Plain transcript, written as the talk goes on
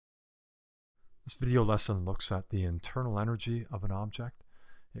This video lesson looks at the internal energy of an object.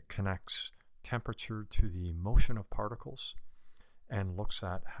 It connects temperature to the motion of particles and looks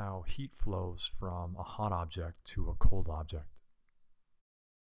at how heat flows from a hot object to a cold object.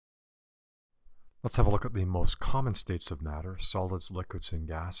 Let's have a look at the most common states of matter: solids, liquids, and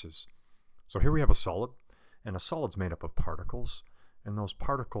gases. So here we have a solid, and a solid's made up of particles, and those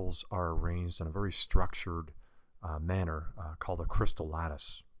particles are arranged in a very structured manner called a crystal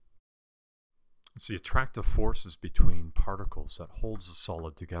lattice. It's the attractive forces between particles that holds the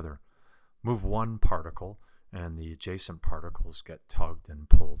solid together. Move one particle and the adjacent particles get tugged and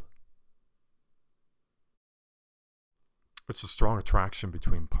pulled. It's the strong attraction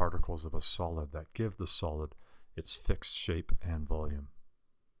between particles of a solid that give the solid its fixed shape and volume.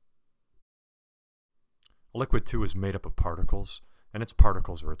 A liquid too is made up of particles, and its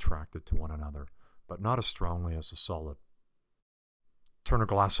particles are attracted to one another, but not as strongly as a solid. Turn a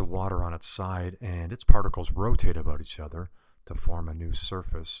glass of water on its side and its particles rotate about each other to form a new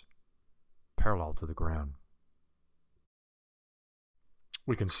surface parallel to the ground.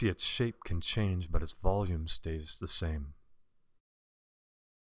 We can see its shape can change, but its volume stays the same.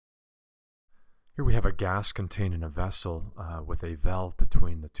 Here we have a gas contained in a vessel with a valve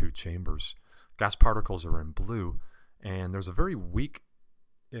between the two chambers. Gas particles are in blue, and there's a very weak,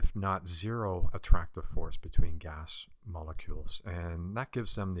 if not zero, attractive force between gas molecules, and that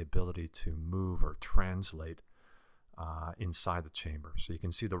gives them the ability to move or translate inside the chamber. So you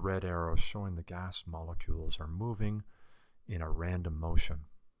can see the red arrow showing the gas molecules are moving in a random motion.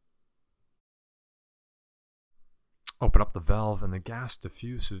 Open up the valve and the gas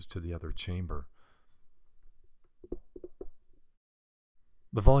diffuses to the other chamber.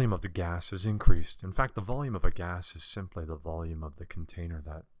 The volume of the gas is increased. In fact, the volume of a gas is simply the volume of the container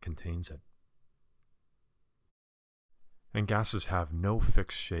that contains it. And gases have no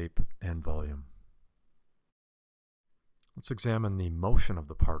fixed shape and volume. Let's examine the motion of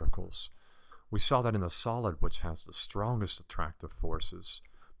the particles. We saw that in the solid, which has the strongest attractive forces,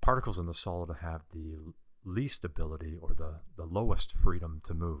 particles in the solid have the least ability or the lowest freedom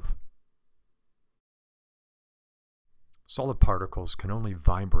to move. Solid particles can only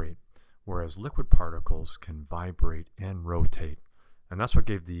vibrate, whereas liquid particles can vibrate and rotate. And that's what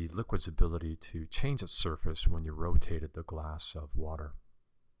gave the liquid's ability to change its surface when you rotated the glass of water.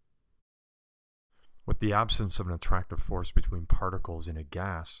 With the absence of an attractive force between particles in a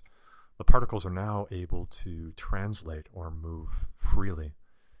gas, the particles are now able to translate or move freely.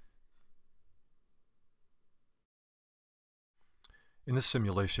 In this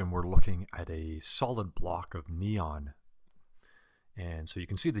simulation, we're looking at a solid block of neon. And so you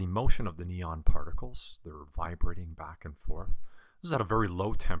can see the motion of the neon particles. They're vibrating back and forth. This is at a very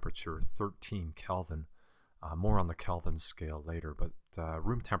low temperature, 13 Kelvin. More on the Kelvin scale later, but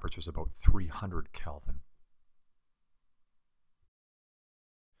room temperature is about 300 Kelvin.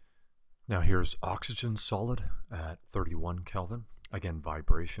 Now here's oxygen solid at 31 Kelvin. Again,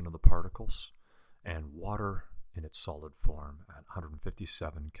 vibration of the particles. And water in its solid form at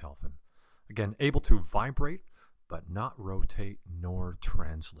 157 Kelvin. Again, able to vibrate, but not rotate nor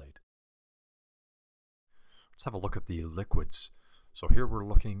translate. Let's have a look at the liquids. So here we're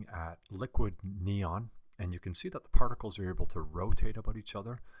looking at liquid neon, and you can see that the particles are able to rotate about each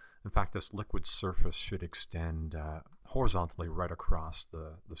other. In fact, this liquid surface should extend horizontally right across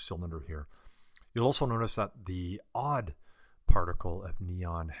the cylinder here. You'll also notice that the odd particle of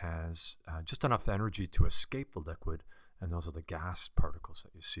neon has just enough energy to escape the liquid, and those are the gas particles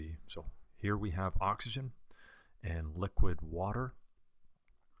that you see. So here we have oxygen and liquid water.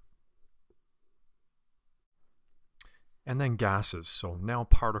 And then gases. So now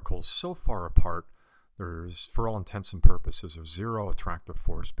particles so far apart, there's, for all intents and purposes, there's zero attractive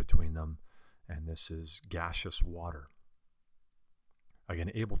force between them, and this is gaseous water.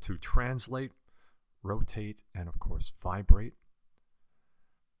 Again, able to translate, rotate, and of course vibrate.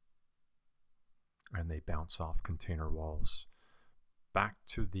 And they bounce off container walls. Back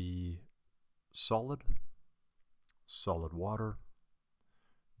to the solid water,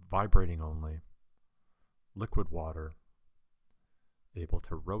 vibrating only, liquid water, able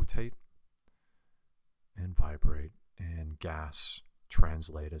to rotate and vibrate, and gas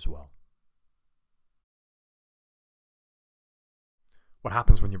translate as well. What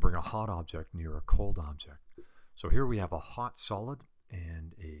happens when you bring a hot object near a cold object? So here we have a hot solid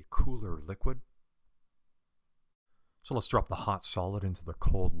and a cooler liquid. So let's drop the hot solid into the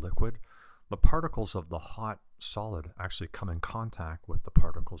cold liquid. The particles of the hot solid actually come in contact with the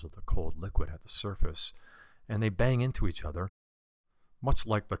particles of the cold liquid at the surface, and they bang into each other, much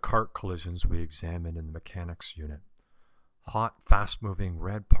like the cart collisions we examined in the mechanics unit. Hot, fast-moving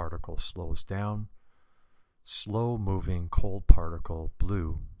red particle slows down. Slow-moving cold particle,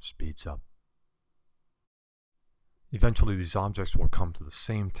 blue, speeds up. Eventually, these objects will come to the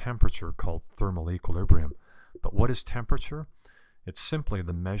same temperature called thermal equilibrium. But what is temperature? It's simply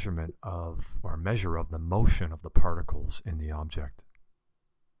the measurement of, or measure of, the motion of the particles in the object.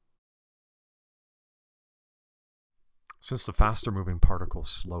 Since the faster moving particles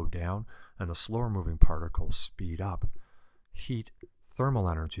slow down and the slower moving particles speed up, heat, thermal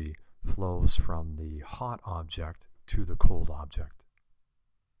energy, flows from the hot object to the cold object.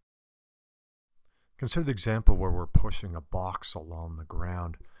 Consider the example where we're pushing a box along the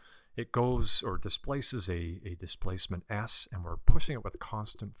ground. It goes or displaces a displacement S, and we're pushing it with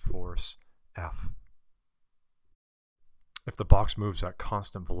constant force F. If the box moves at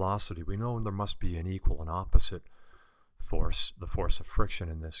constant velocity, we know there must be an equal and opposite force, the force of friction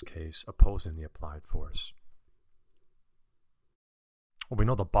in this case, opposing the applied force. Well, we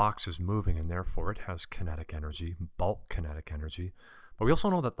know the box is moving and therefore it has kinetic energy, bulk kinetic energy, but we also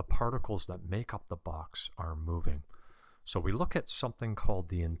know that the particles that make up the box are moving. So we look at something called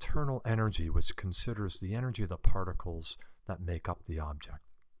the internal energy, which considers the energy of the particles that make up the object.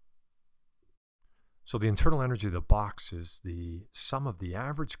 So the internal energy of the box is the sum of the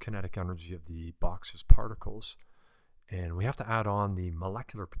average kinetic energy of the box's particles, and we have to add on the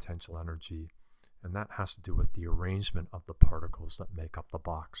molecular potential energy, and that has to do with the arrangement of the particles that make up the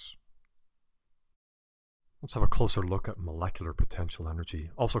box. Let's have a closer look at molecular potential energy,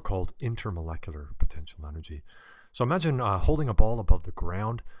 also called intermolecular potential energy. So imagine holding a ball above the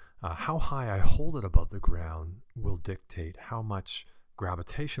ground. How high I hold it above the ground will dictate how much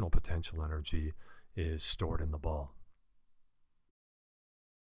gravitational potential energy is stored in the ball.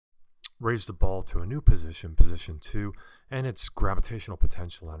 Raise the ball to a new position, position 2, and its gravitational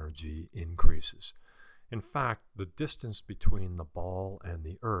potential energy increases. In fact, the distance between the ball and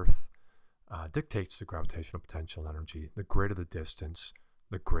the Earth dictates the gravitational potential energy. The greater the distance,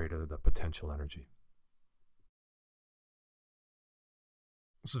 the greater the potential energy.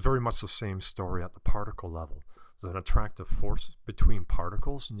 This is very much the same story at the particle level. There's an attractive force between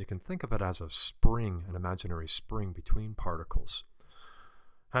particles, and you can think of it as a spring, an imaginary spring between particles.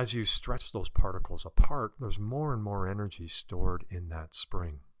 As you stretch those particles apart, there's more and more energy stored in that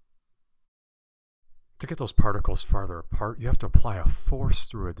spring. To get those particles farther apart, you have to apply a force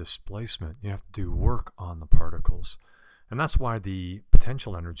through a displacement. You have to do work on the particles. And that's why the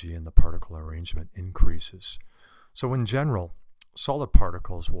potential energy in the particle arrangement increases. So in general, solid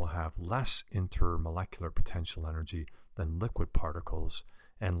particles will have less intermolecular potential energy than liquid particles,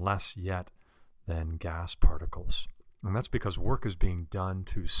 and less yet than gas particles. And that's because work is being done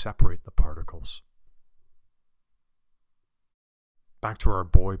to separate the particles. Back to our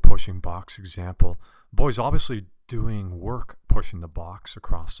boy pushing box example. The boy's obviously doing work pushing the box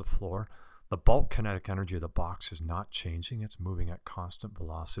across the floor. The bulk kinetic energy of the box is not changing. It's moving at constant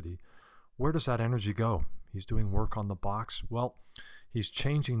velocity. Where does that energy go? He's doing work on the box. Well, he's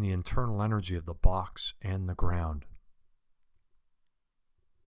changing the internal energy of the box and the ground.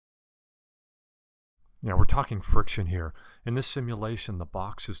 Yeah, we're talking friction here. In this simulation, the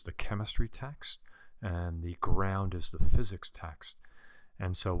box is the chemistry text and the ground is the physics text.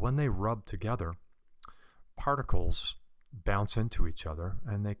 And so when they rub together, particles bounce into each other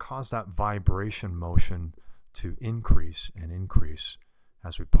and they cause that vibration motion to increase and increase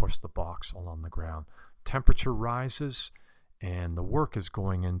as we push the box along the ground. Temperature rises and the work is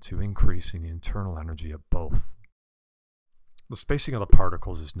going into increasing the internal energy of both. The spacing of the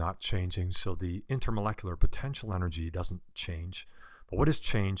particles is not changing, so the intermolecular potential energy doesn't change. But what is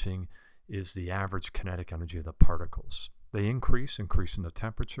changing is the average kinetic energy of the particles. They increase in the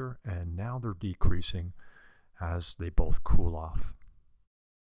temperature, and now they're decreasing as they both cool off.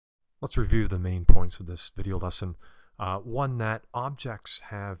 Let's review the main points of this video lesson. One, that objects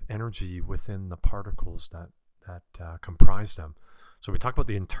have energy within the particles that comprise them. So we talk about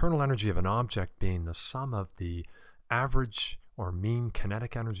the internal energy of an object being the sum of the average or mean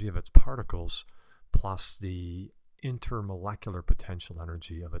kinetic energy of its particles plus the intermolecular potential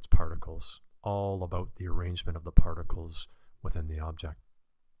energy of its particles, all about the arrangement of the particles within the object.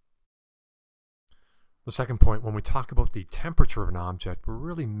 The second point, when we talk about the temperature of an object, we're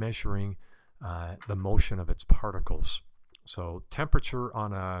really measuring the motion of its particles. So temperature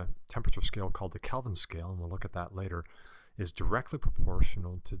on a temperature scale called the Kelvin scale, and we'll look at that later, is directly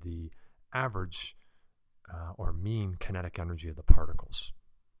proportional to the average or mean kinetic energy of the particles.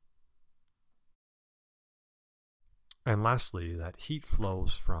 And lastly, that heat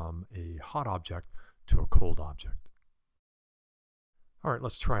flows from a hot object to a cold object. All right,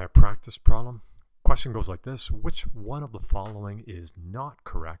 let's try a practice problem. question goes like this: which one of the following is not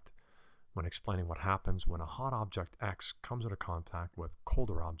correct when explaining what happens when a hot object X comes into contact with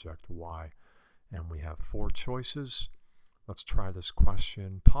colder object Y? And we have 4 choices. Let's try this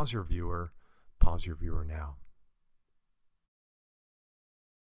question. Pause your viewer now.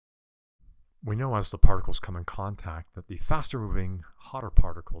 We know as the particles come in contact that the faster moving, hotter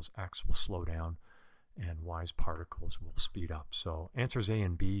particles, X, will slow down and Y's particles will speed up. So answers A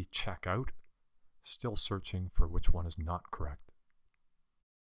and B check out. Still searching for which one is not correct.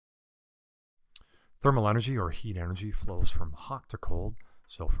 Thermal energy or heat energy flows from hot to cold,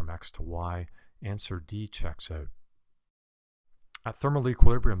 so from X to Y. Answer D checks out. At thermal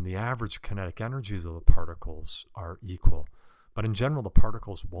equilibrium, the average kinetic energies of the particles are equal, but in general the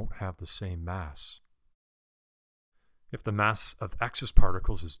particles won't have the same mass. If the mass of X's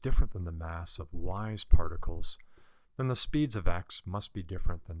particles is different than the mass of Y's particles, then the speeds of X must be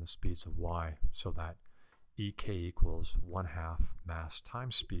different than the speeds of Y, so that EK equals 1/2 mass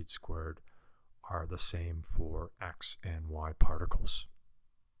times speed squared are the same for X and Y particles.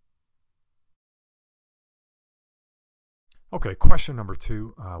 Okay, question number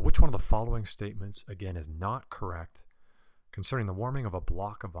 2. Which one of the following statements, again, is not correct concerning the warming of a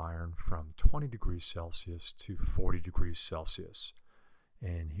block of iron from 20 degrees Celsius to 40 degrees Celsius?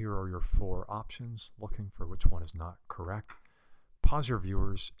 And here are your 4 options, looking for which one is not correct. Pause your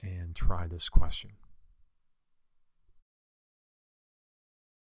viewers and try this question.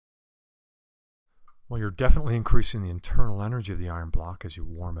 Well, you're definitely increasing the internal energy of the iron block as you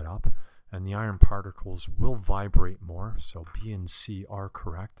warm it up, and the iron particles will vibrate more, so B and C are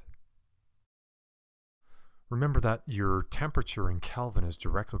correct. Remember that your temperature in Kelvin is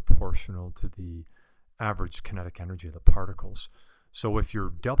directly proportional to the average kinetic energy of the particles. So if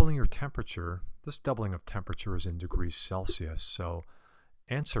you're doubling your temperature, this doubling of temperature is in degrees Celsius. So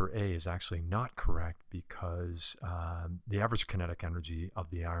answer A is actually not correct because the average kinetic energy of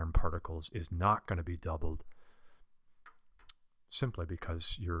the iron particles is not going to be doubled, simply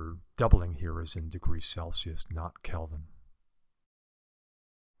because your doubling here is in degrees Celsius, not Kelvin.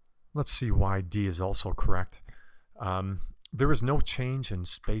 Let's see why D is also correct. There is no change in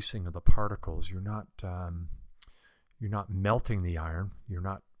spacing of the particles. You're not melting the iron. You're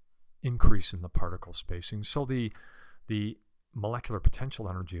not increasing the particle spacing. So the molecular potential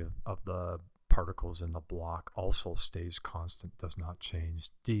energy of the particles in the block also stays constant, does not change.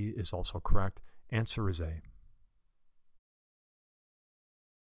 D is also correct. Answer is A.